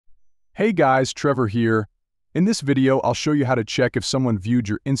Hey guys, Trevor here. In this video, I'll show you how to check if someone viewed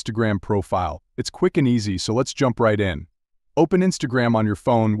your Instagram profile. It's quick and easy, so let's jump right in. Open Instagram on your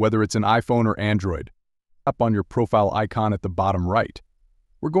phone, whether it's an iPhone or Android. Tap on your profile icon at the bottom right.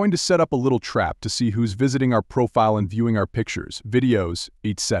 We're going to set up a little trap to see who's visiting our profile and viewing our pictures, videos,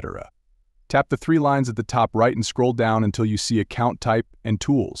 etc. Tap the three lines at the top right and scroll down until you see Account Type and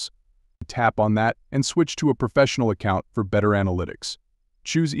Tools. Tap on that and switch to a professional account for better analytics.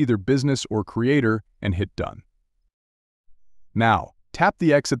 Choose either business or creator and hit done. Now, tap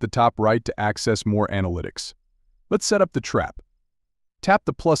the X at the top right to access more analytics. Let's set up the trap. Tap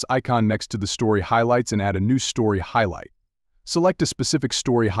the plus icon next to the story highlights and add a new story highlight. Select a specific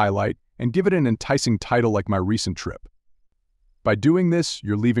story highlight and give it an enticing title like My Recent Trip. By doing this,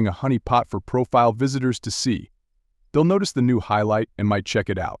 you're leaving a honeypot for profile visitors to see. They'll notice the new highlight and might check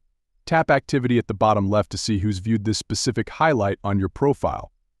it out. Tap activity at the bottom left to see who's viewed this specific highlight on your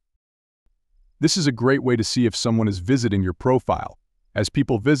profile. This is a great way to see if someone is visiting your profile. As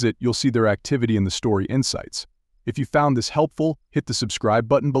people visit, you'll see their activity in the story insights. If you found this helpful, hit the subscribe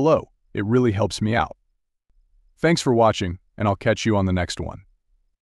button below. It really helps me out. Thanks for watching, and I'll catch you on the next one.